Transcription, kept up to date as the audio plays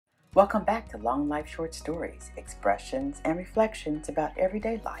Welcome back to Long Life Short Stories, expressions and reflections about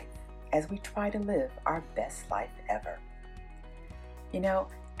everyday life as we try to live our best life ever. You know,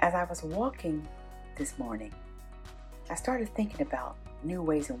 as I was walking this morning, I started thinking about new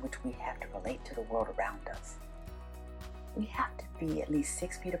ways in which we have to relate to the world around us. We have to be at least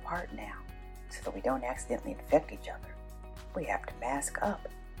 6 feet apart now so that we don't accidentally infect each other. We have to mask up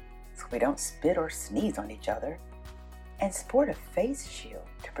so we don't spit or sneeze on each other, and sport a face shield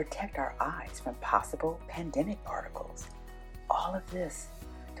to protect our eyes from possible pandemic particles. All of this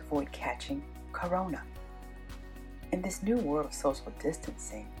to avoid catching corona. In this new world of social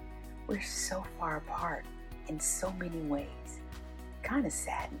distancing, we're so far apart in so many ways. It kind of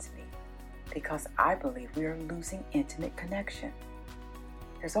saddens me because I believe we are losing intimate connection.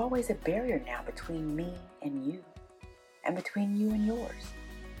 There's always a barrier now between me and you, and between you and yours.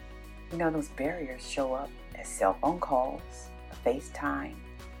 You know, those barriers show up as cell phone calls, a FaceTime,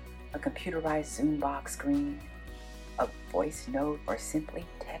 a computerized Zoom box screen, a voice note, or simply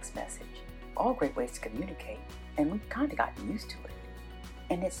text message. All great ways to communicate, and we've kind of gotten used to it.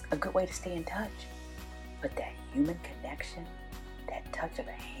 And it's a good way to stay in touch. But that human connection, that touch of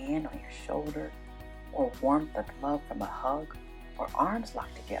a hand on your shoulder, or warmth of love from a hug, or arms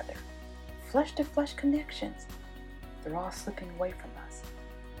locked together, flesh-to-flesh connections, they're all slipping away from us.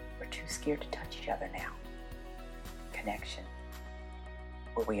 We're too scared to touch each other now. Connection.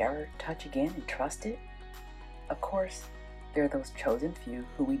 Will we ever touch again and trust it? Of course, there are those chosen few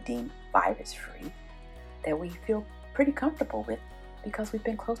who we deem virus-free that we feel pretty comfortable with because we've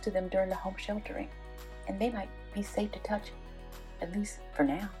been close to them during the home sheltering, and they might be safe to touch, at least for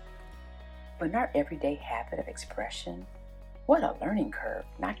now. But in our everyday habit of expression, what a learning curve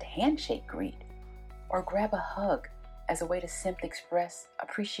not to handshake greet or grab a hug as a way to simply express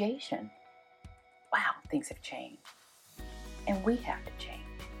appreciation. Wow, things have changed. And we have to change.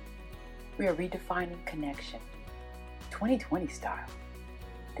 We are redefining connection, 2020 style.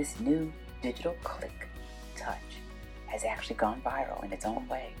 This new digital click touch has actually gone viral in its own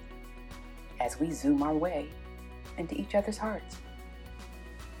way as we zoom our way into each other's hearts.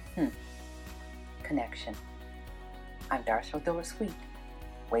 Connection. I'm Darcel Diller-Sweet,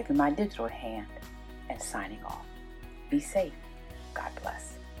 waving my digital hand and signing off. Be safe. God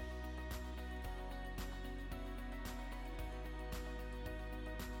bless.